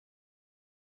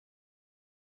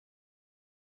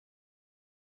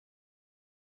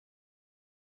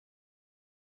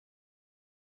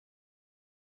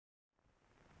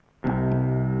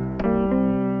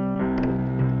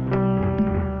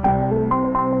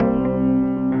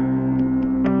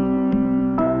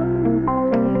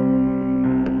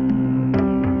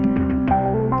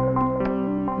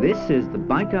is the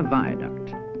Byker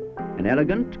Viaduct, an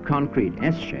elegant concrete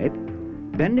S-shape,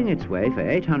 bending its way for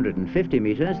 850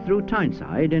 metres through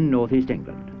Tyneside in northeast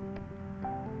England.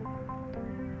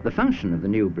 The function of the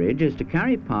new bridge is to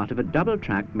carry part of a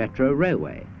double-track metro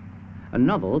railway, a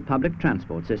novel public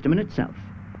transport system in itself.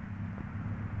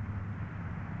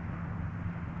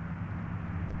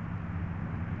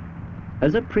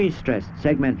 As a pre-stressed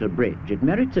segmental bridge, it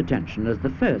merits attention as the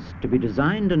first to be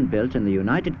designed and built in the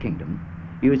United Kingdom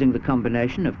using the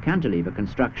combination of cantilever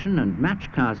construction and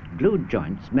match-cast glued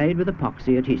joints made with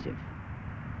epoxy adhesive.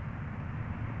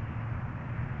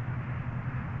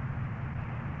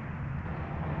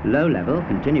 Low-level,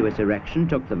 continuous erection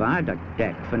took the viaduct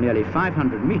deck for nearly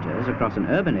 500 metres across an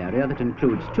urban area that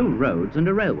includes 2 roads and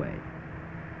a railway.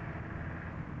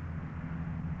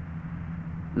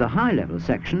 The high-level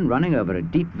section, running over a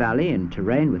deep valley in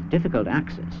terrain with difficult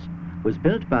access, was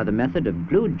built by the method of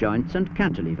glued joints and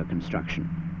cantilever construction.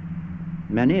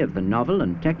 Many of the novel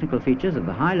and technical features of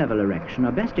the high-level erection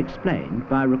are best explained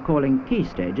by recalling key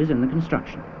stages in the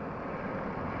construction.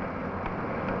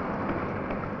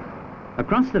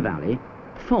 Across the valley,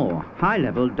 4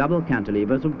 high-level double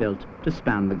cantilevers were built to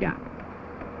span the gap.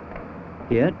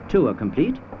 Here, 2 are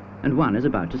complete and 1 is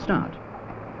about to start.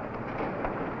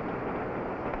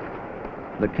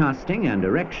 The casting and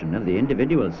erection of the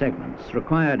individual segments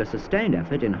required a sustained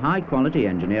effort in high-quality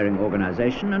engineering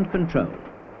organisation and control.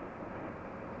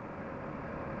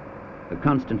 The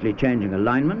constantly changing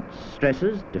alignments,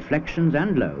 stresses, deflections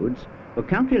and loads were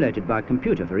calculated by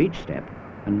computer for each step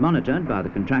and monitored by the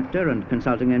contractor and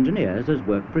consulting engineers as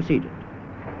work proceeded.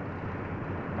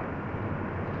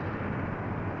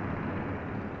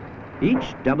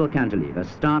 Each double cantilever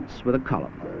starts with a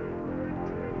column.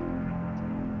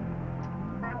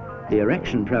 The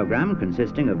erection program,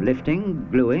 consisting of lifting,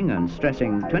 gluing and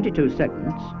stressing 22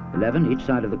 segments, 11 each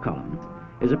side of the column,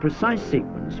 is a precise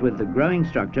sequence with the growing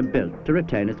structure built to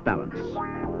retain its balance.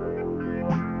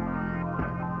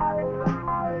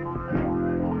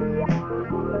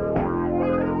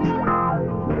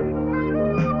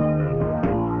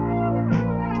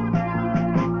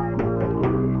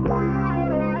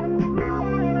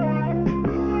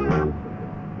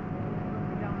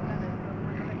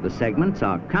 The segments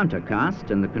are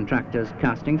countercast in the contractor's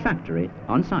casting factory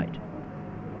on site.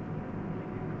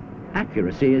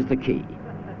 Accuracy is the key.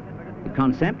 The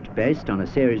concept, based on a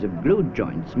series of glued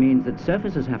joints, means that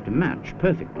surfaces have to match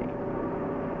perfectly.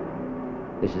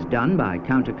 This is done by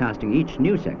countercasting each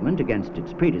new segment against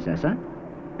its predecessor,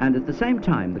 and at the same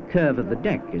time the curve of the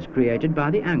deck is created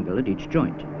by the angle at each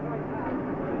joint.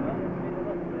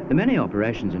 The many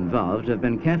operations involved have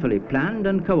been carefully planned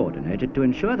and coordinated to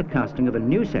ensure the casting of a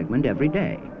new segment every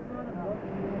day.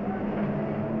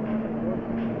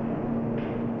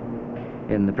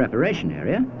 In the preparation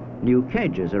area, new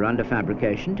cages are under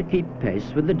fabrication to keep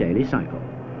pace with the daily cycle.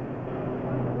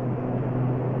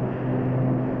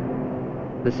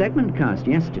 The segment cast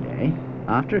yesterday,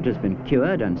 after it has been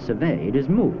cured and surveyed, is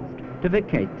moved to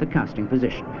vacate the casting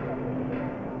position.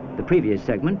 The previous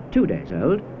segment, 2 days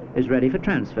old, is ready for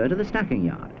transfer to the stacking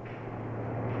yard.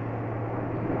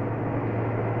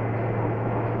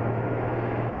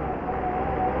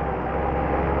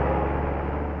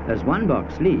 As one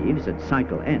box leaves at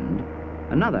cycle end,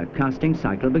 another casting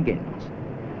cycle begins.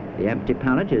 The empty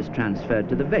pallet is transferred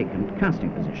to the vacant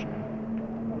casting position.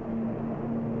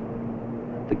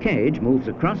 The cage moves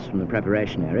across from the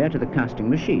preparation area to the casting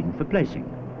machine for placing.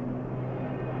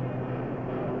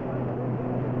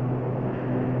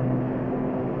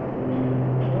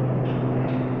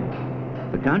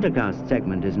 The countercast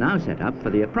segment is now set up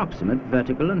for the approximate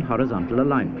vertical and horizontal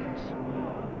alignments.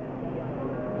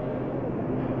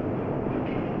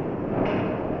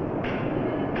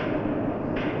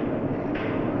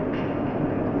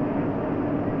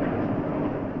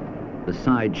 The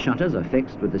side shutters are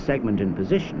fixed with the segment in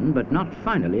position, but not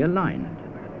finally aligned.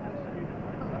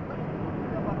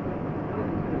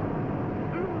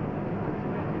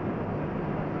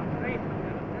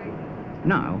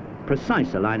 Now,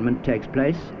 precise alignment takes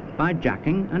place by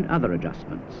jacking and other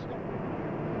adjustments.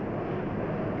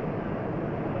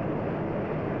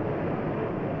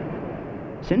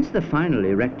 Since the final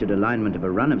erected alignment of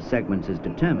a run of segments is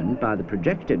determined by the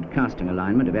projected casting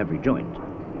alignment of every joint,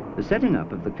 the setting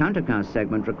up of the countercast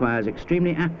segment requires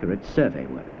extremely accurate survey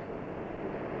work.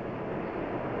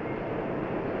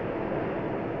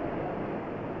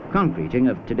 Concreting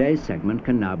of today's segment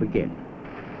can now begin.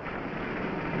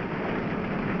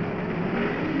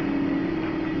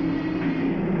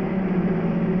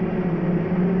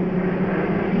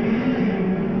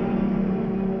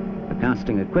 The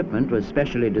casting equipment was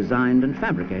specially designed and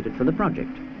fabricated for the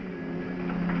project.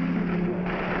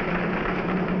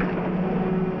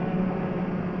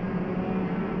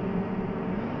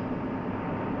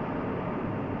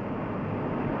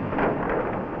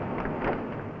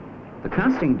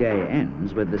 casting day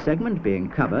ends with the segment being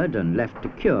covered and left to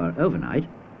cure overnight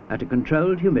at a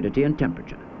controlled humidity and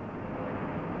temperature.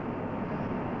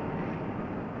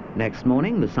 Next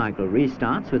morning, the cycle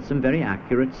restarts with some very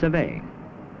accurate surveying.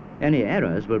 Any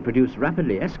errors will produce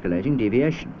rapidly escalating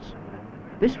deviations.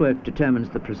 This work determines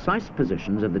the precise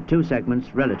positions of the two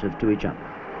segments relative to each other.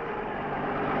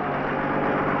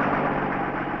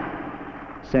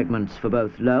 Segments for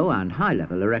both low and high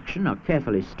level erection are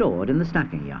carefully stored in the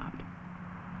stacking yard.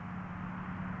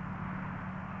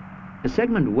 A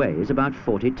segment weighs about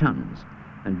 40 tons,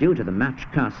 and due to the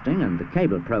match casting and the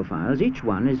cable profiles, each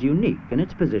one is unique in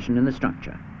its position in the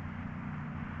structure.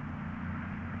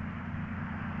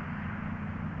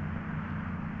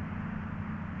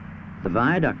 The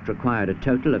viaduct required a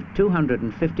total of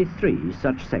 253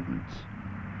 such segments.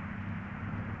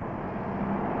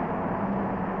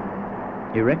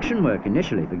 Erection work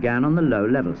initially began on the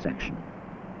low-level section.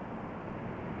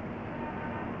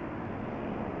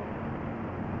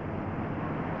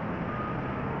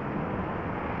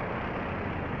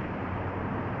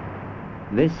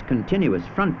 This continuous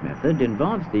front method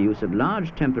involves the use of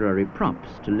large temporary props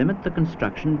to limit the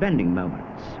construction bending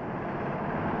moments.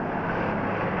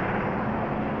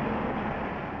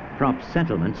 Prop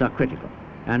settlements are critical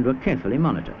and were carefully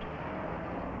monitored.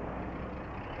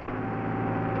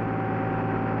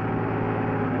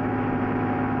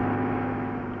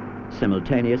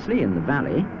 Simultaneously in the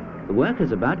valley, the work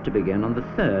is about to begin on the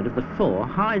third of the 4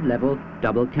 high-level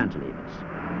double cantilevers.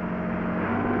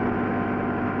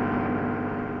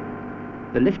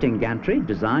 The lifting gantry,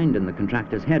 designed in the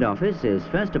contractor's head office, is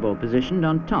first of all positioned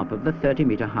on top of the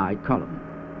 30-metre high column.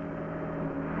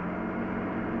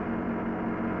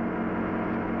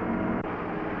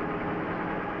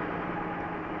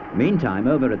 Meantime,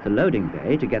 over at the loading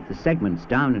bay, to get the segments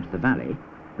down into the valley,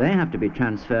 they have to be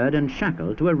transferred and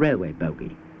shackled to a railway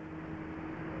bogie.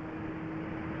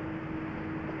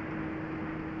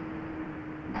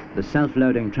 The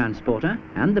self-loading transporter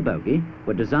and the bogie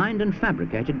were designed and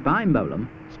fabricated by Molam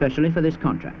specially for this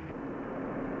contract.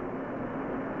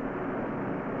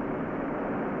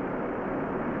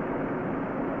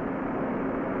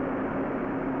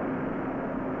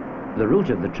 The route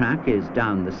of the track is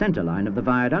down the centre line of the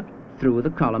viaduct through the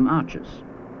column arches.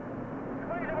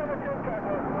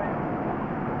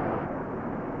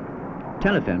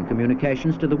 Telephone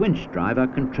communications to the winch driver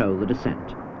control the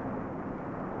descent.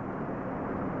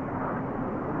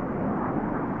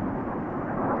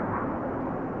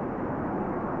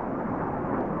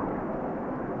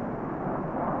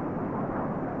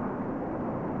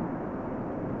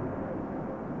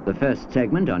 The first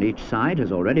segment on each side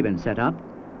has already been set up,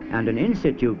 and an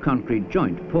in-situ concrete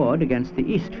joint poured against the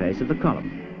east face of the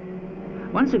column.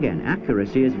 Once again,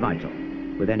 accuracy is vital,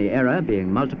 with any error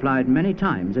being multiplied many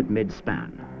times at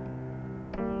mid-span.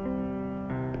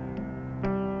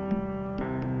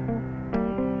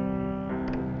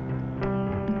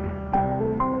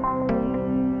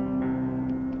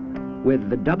 With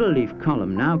the double-leaf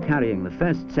column now carrying the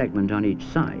first segment on each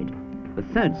side, the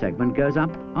third segment goes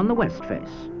up on the west face.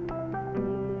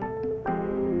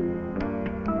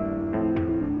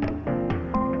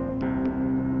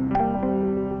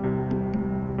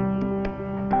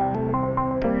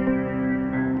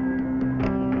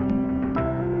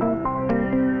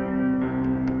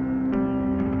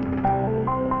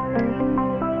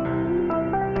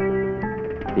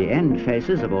 The end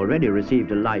faces have already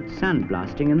received a light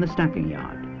sandblasting in the stacking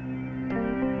yard.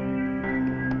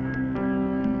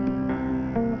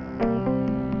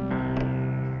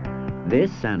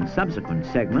 This and subsequent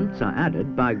segments are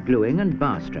added by gluing and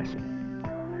bar stressing.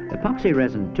 Epoxy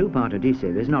resin 2-part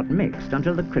adhesive is not mixed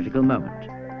until the critical moment.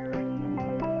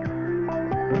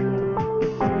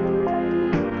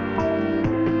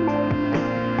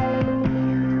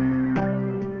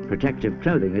 Protective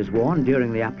clothing is worn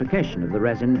during the application of the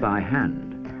resin by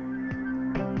hand.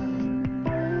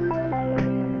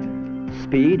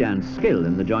 Speed and skill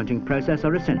in the jointing process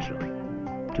are essential.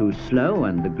 Too slow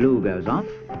and the glue goes off.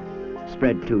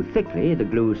 Spread too thickly, the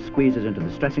glue squeezes into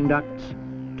the stressing ducts.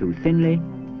 Too thinly,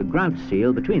 the grout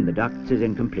seal between the ducts is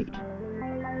incomplete.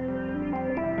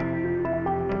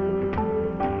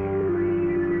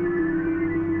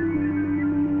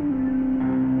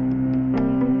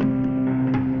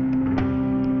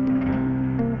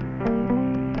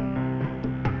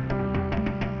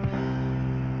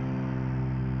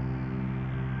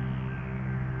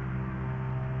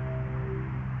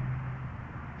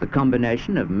 The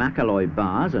combination of macalloy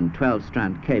bars and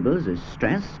 12-strand cables is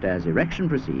stressed as erection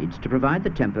proceeds to provide the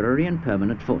temporary and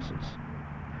permanent forces.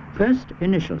 First,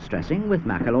 initial stressing with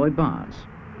macalloy bars.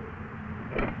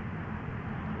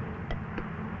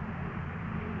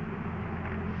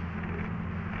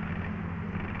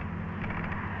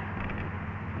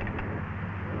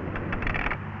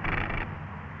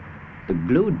 The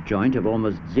glued joint of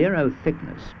almost zero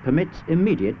thickness permits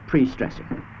immediate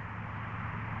pre-stressing.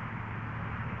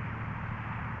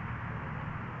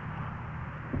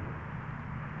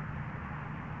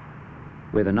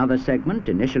 With another segment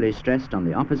initially stressed on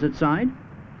the opposite side,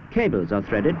 cables are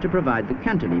threaded to provide the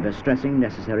cantilever stressing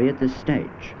necessary at this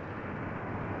stage.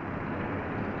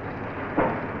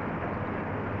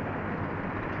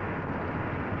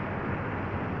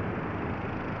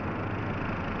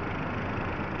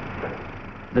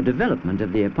 The development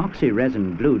of the epoxy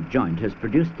resin glued joint has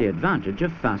produced the advantage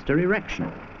of faster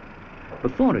erection.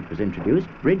 Before it was introduced,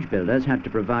 bridge builders had to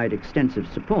provide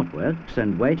extensive support works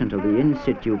and wait until the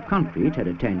in-situ concrete had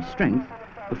attained strength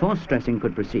before stressing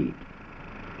could proceed.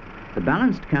 The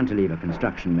balanced cantilever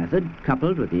construction method,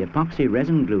 coupled with the epoxy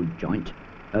resin glued joint,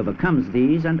 overcomes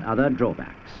these and other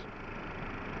drawbacks.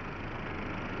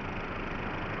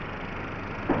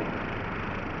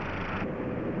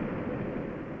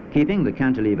 Keeping the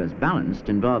cantilevers balanced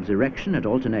involves erection at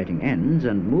alternating ends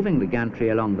and moving the gantry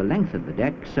along the length of the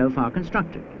deck so far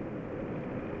constructed.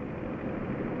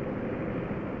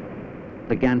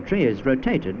 The gantry is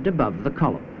rotated above the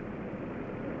column.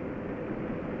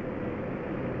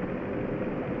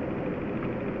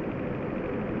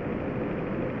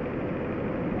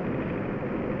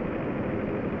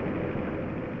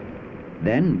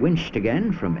 Then winched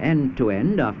again from end to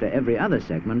end after every other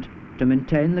segment to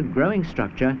maintain the growing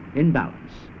structure in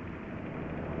balance.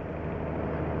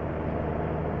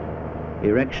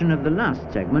 Erection of the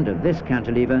last segment of this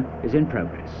cantilever is in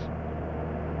progress.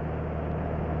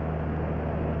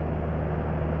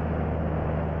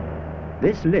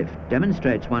 This lift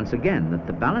demonstrates once again that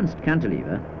the balanced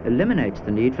cantilever eliminates the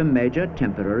need for major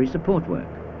temporary support work.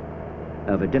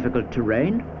 Over difficult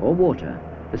terrain or water,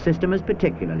 the system is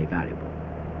particularly valuable.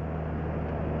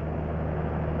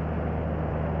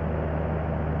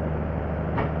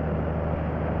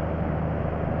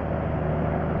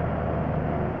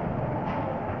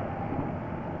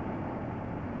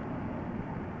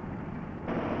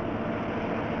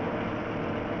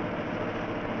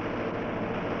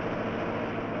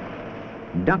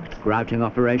 Duct grouting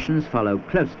operations follow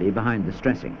closely behind the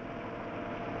stressing.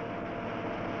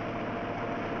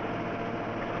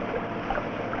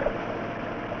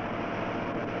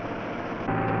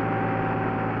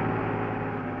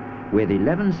 With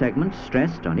 11 segments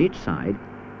stressed on each side,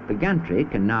 the gantry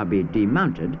can now be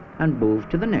demounted and moved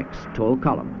to the next tall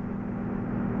column.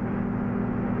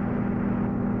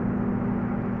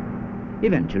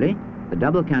 Eventually, the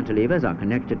double cantilevers are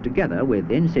connected together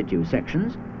with in-situ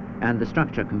sections and the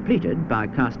structure completed by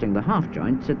casting the half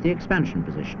joints at the expansion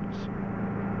positions.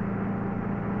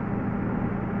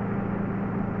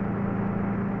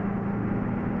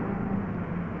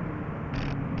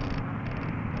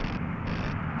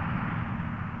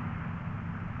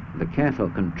 The careful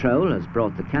control has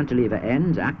brought the cantilever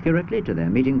ends accurately to their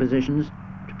meeting positions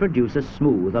to produce a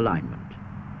smooth alignment.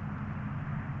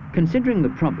 Considering the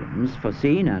problems,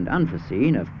 foreseen and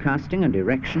unforeseen, of casting and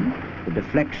erection, the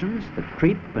deflections, the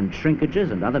creep and shrinkages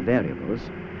and other variables,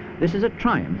 this is a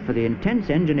triumph for the intense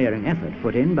engineering effort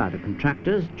put in by the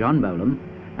contractors, John Molam,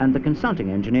 and the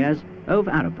consulting engineers,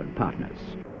 Ouseburn Partners.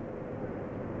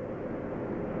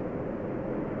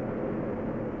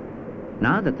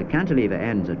 Now that the cantilever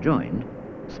ends are joined,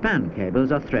 span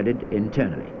cables are threaded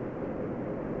internally.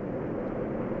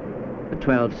 The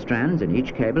 12 strands in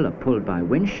each cable are pulled by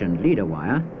winch and leader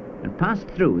wire and passed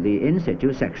through the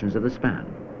in-situ sections of the span.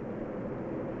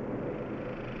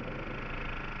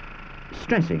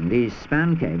 Stressing these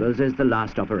span cables is the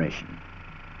last operation.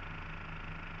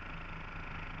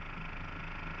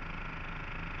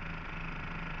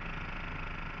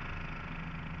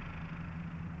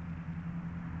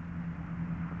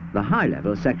 The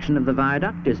high-level section of the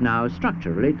viaduct is now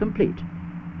structurally complete.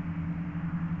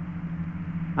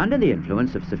 Under the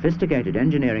influence of sophisticated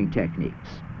engineering techniques,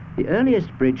 the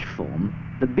earliest bridge form,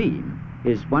 the beam,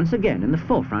 is once again in the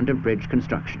forefront of bridge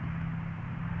construction.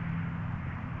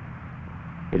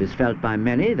 It is felt by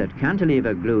many that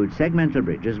cantilever-glued segmental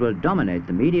bridges will dominate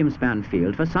the medium-span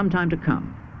field for some time to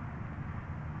come.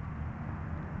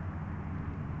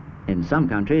 In some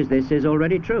countries, this is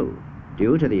already true,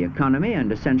 due to the economy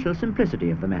and essential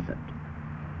simplicity of the method.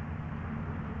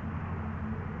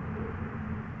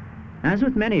 As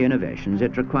with many innovations,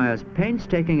 it requires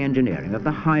painstaking engineering of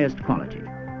the highest quality.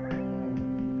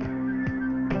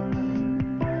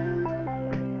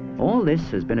 All this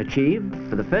has been achieved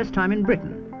for the first time in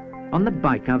Britain on the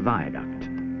Byker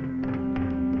Viaduct.